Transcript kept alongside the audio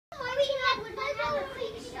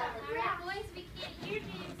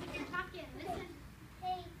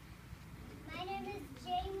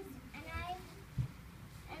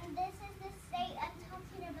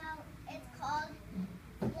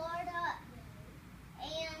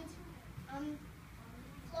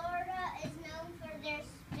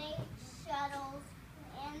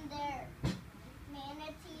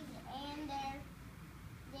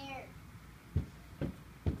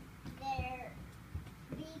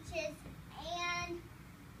beaches, and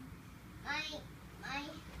my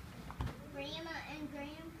grandma and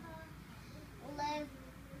grandpa live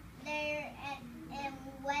there in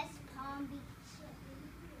West Palm Beach.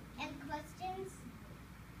 And questions?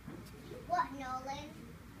 What, Nolan?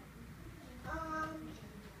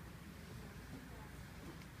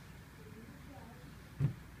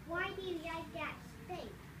 Why do you like that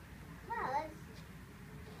space? Because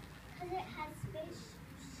it has space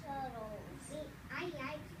shuttles. I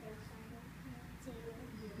like space shuttles too.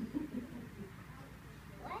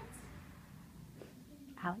 What?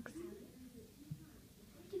 Alex?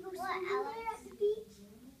 What, Alex? At the beach?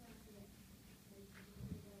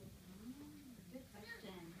 Good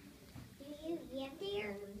question. Do you live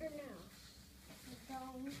there or no? I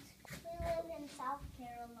don't. We live in South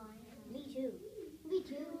Carolina. Me too. Me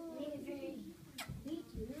too. Me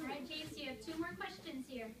too. All right, James, you have 2 more questions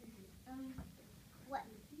here. What?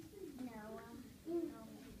 No.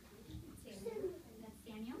 Let's see. That's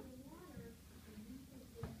Samuel.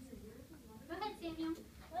 Go ahead, Samuel.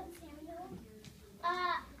 What, Samuel?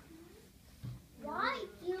 Why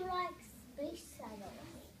do you like space shuttles?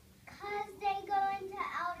 Because they go into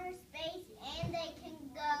outer space and they can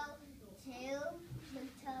go to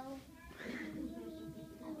Pluto.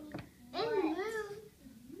 And move.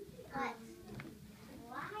 But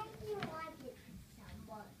why do you like it so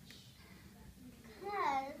much?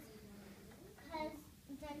 Because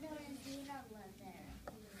Dando and Zeta live there.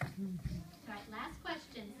 All right, last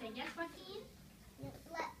question. Say yes, Joaquin.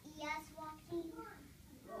 Yes, Joaquin.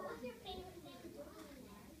 What's your favorite thing to do?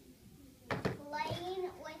 Playing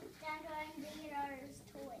with Dando and Zeta's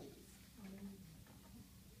toys.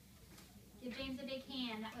 Give James a big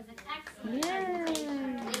hand. That was an excellent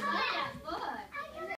presentation. Yay!